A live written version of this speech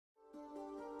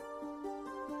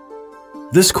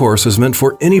This course is meant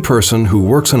for any person who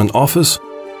works in an office,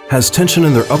 has tension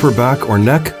in their upper back or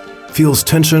neck, feels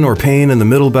tension or pain in the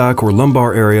middle back or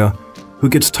lumbar area, who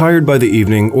gets tired by the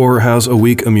evening, or has a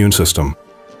weak immune system.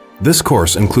 This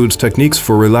course includes techniques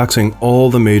for relaxing all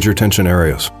the major tension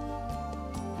areas.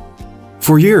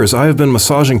 For years, I have been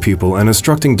massaging people and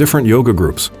instructing different yoga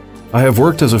groups. I have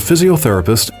worked as a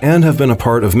physiotherapist and have been a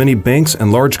part of many banks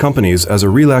and large companies as a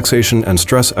relaxation and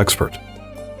stress expert.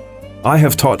 I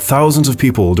have taught thousands of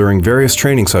people during various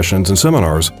training sessions and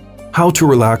seminars how to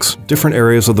relax different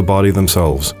areas of the body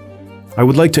themselves. I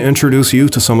would like to introduce you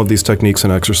to some of these techniques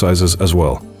and exercises as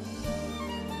well.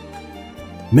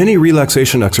 Many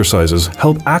relaxation exercises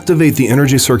help activate the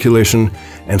energy circulation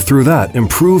and through that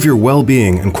improve your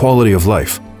well-being and quality of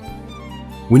life.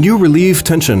 When you relieve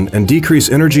tension and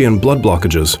decrease energy and blood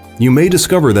blockages, you may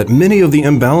discover that many of the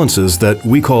imbalances that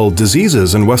we call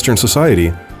diseases in Western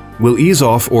society will ease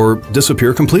off or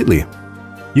disappear completely.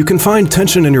 You can find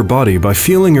tension in your body by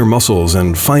feeling your muscles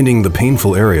and finding the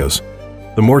painful areas.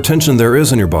 The more tension there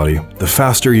is in your body, the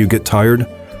faster you get tired,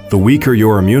 the weaker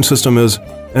your immune system is,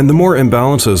 and the more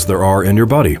imbalances there are in your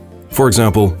body. For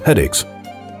example, headaches.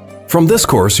 From this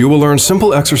course, you will learn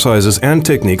simple exercises and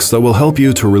techniques that will help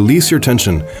you to release your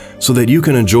tension so that you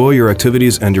can enjoy your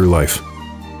activities and your life.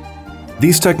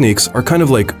 These techniques are kind of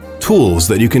like tools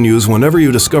that you can use whenever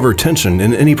you discover tension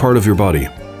in any part of your body.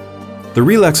 The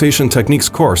Relaxation Techniques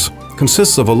course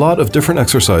consists of a lot of different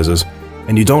exercises,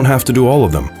 and you don't have to do all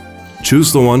of them.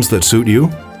 Choose the ones that suit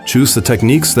you, choose the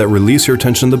techniques that release your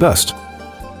tension the best.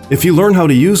 If you learn how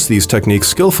to use these techniques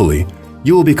skillfully,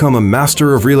 you will become a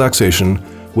master of relaxation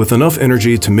with enough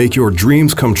energy to make your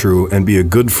dreams come true and be a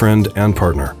good friend and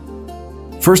partner.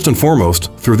 First and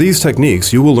foremost, through these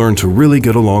techniques, you will learn to really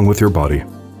get along with your body.